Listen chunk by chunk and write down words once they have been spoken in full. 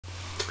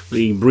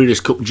The Breeders'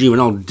 Cup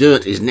Juvenile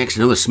Dirt is next,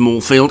 another small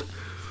field.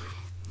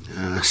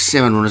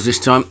 7 runners this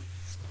time.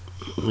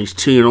 These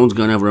 2-year-olds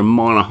going over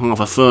 1.5 miles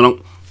a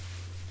furlong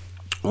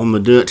on the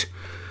dirt.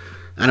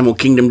 Animal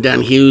Kingdom,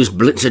 Dan Hughes,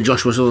 Blitzer,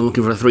 Joshua Sutherland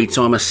looking for a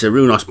 3-timer,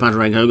 Serunos,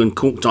 Padraig Hogan,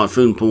 Cork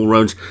Typhoon, Paul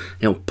Rhodes,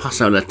 El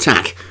Paso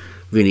Attack,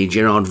 Vinnie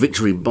Gerard,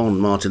 Victory Bond,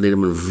 Martin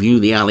Liederman, View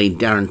the Alley,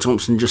 Darren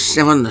Thompson, just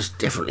 7. There's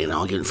definitely an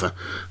argument for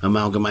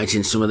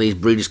amalgamating some of these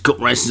Breeders' Cup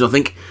races, I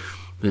think.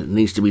 It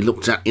needs to be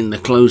looked at in the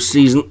closed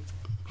season.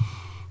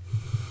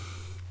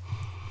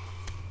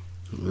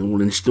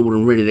 All installed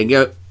and ready to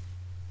go.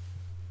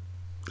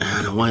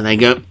 And away they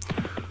go.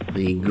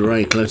 The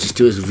grey closest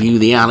to us, View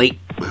the Alley.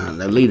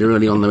 The leader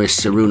early on there is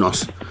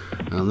Serunos.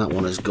 And that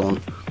one has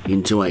gone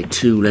into a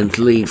 2-length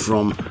lead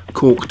from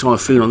Cork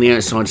Typhoon on the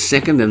outside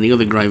second. Then the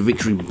other grey,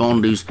 Victory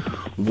Bond, who's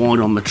wide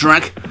on the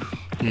track.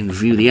 And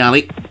View the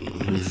Alley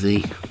with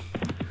the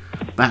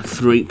back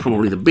 3,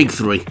 probably the big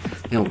 3.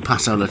 El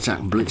Paso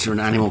Attack, Blitzer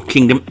and Animal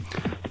Kingdom.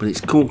 But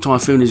it's Cork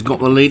Typhoon who's got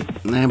the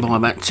lead now by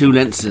about 2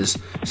 lengths as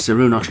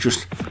Serunos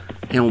just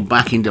held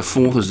back into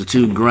 4th as the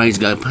 2 greys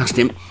go past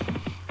him.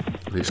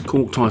 But it's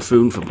Cork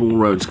Typhoon for Paul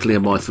Rhodes, clear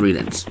by 3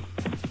 lengths.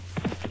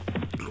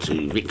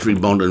 To Victory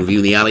Bond and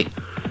View the Alley.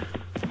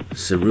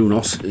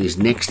 Serunos is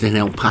next, then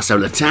El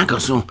Paso Attack. I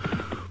saw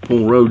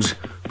Paul Rhodes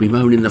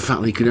bemoaning the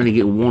fact that he could only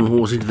get 1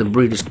 horse into the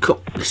Breeders'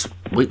 Cup this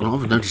week. Well,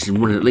 I've noticed him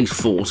running at least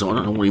 4, so I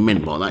don't know what he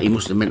meant by that. He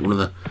must have meant one of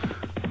the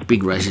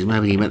big races.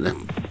 Maybe he meant the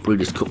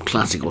Breeders' Cup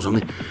Classic or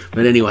something.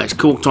 But anyway, it's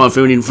Cork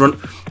Typhoon in front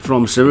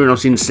from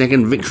Serunos in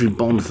second, Victory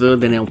Bond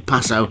third, then El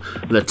Paso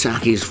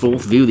Attack is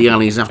 4th, View the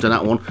Alley is after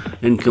that one,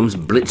 then comes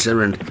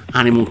Blitzer and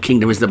Animal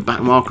Kingdom is the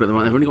back marker at the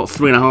moment. They've only got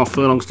 3.5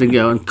 furlongs to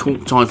go and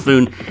Cork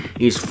Typhoon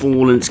is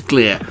 4 lengths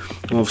clear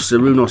of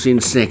Serunos in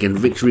second,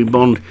 Victory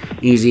Bond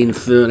is in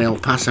third, El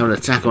Paso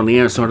Attack on the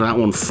outside of that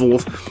one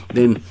 4th,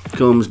 then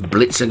comes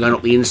Blitzer going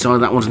up the inside.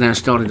 That one's now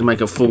starting to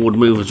make a forward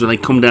move as they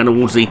come down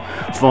towards the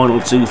final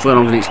 2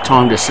 furlongs and it's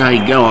time to say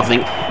go, I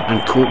think.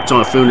 And Cork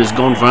Typhoon has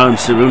gone for home,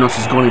 Serunos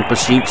has gone in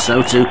pursuit,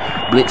 so too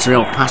Blitzer,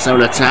 El Paso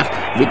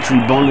Attack, Victory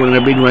Bond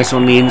winning a big race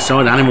on the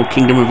inside, Animal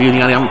Kingdom and View the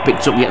Alley haven't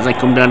picked up yet as they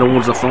come down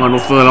towards the final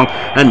furlong,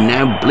 and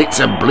now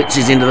Blitzer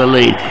blitzes into the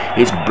lead.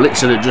 It's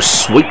Blitzer that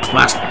just sweeps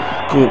past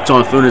Cork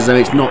Typhoon as though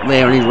it's not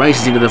there, and he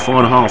races into the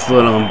final half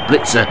furlong, and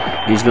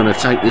Blitzer is going to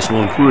take this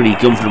one pretty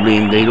comfortably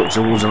indeed up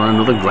towards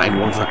another grade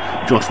 1 for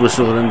Joshua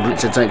Sutherland.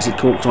 Blitzer takes it,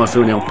 Cork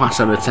Typhoon, El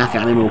Paso Attack,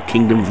 Animal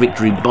Kingdom,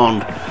 Victory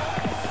Bond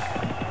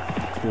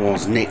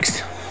was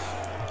next.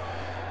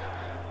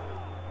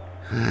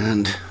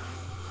 And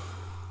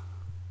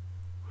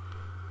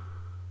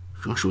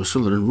Joshua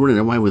Sutherland running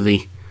away with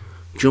the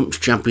Jumps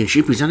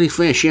Championship. He's had his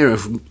fair share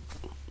of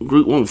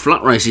Group 1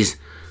 flat races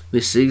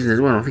this season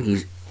as well. I think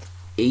he's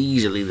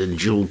easily the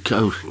dual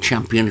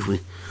co-champion if we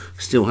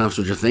still have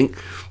such a thing.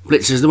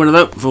 Blitzer's the winner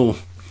though for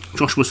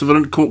Joshua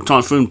Sutherland, Cork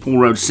Typhoon, Paul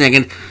Rhodes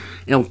second,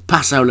 El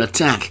Paso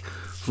Attack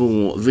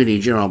for Vinnie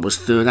Gerard was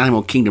third,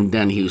 Animal Kingdom,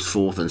 Dan Hughes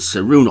 4th, and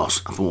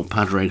Serunos for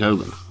Padraig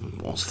Hogan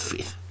was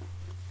 5th.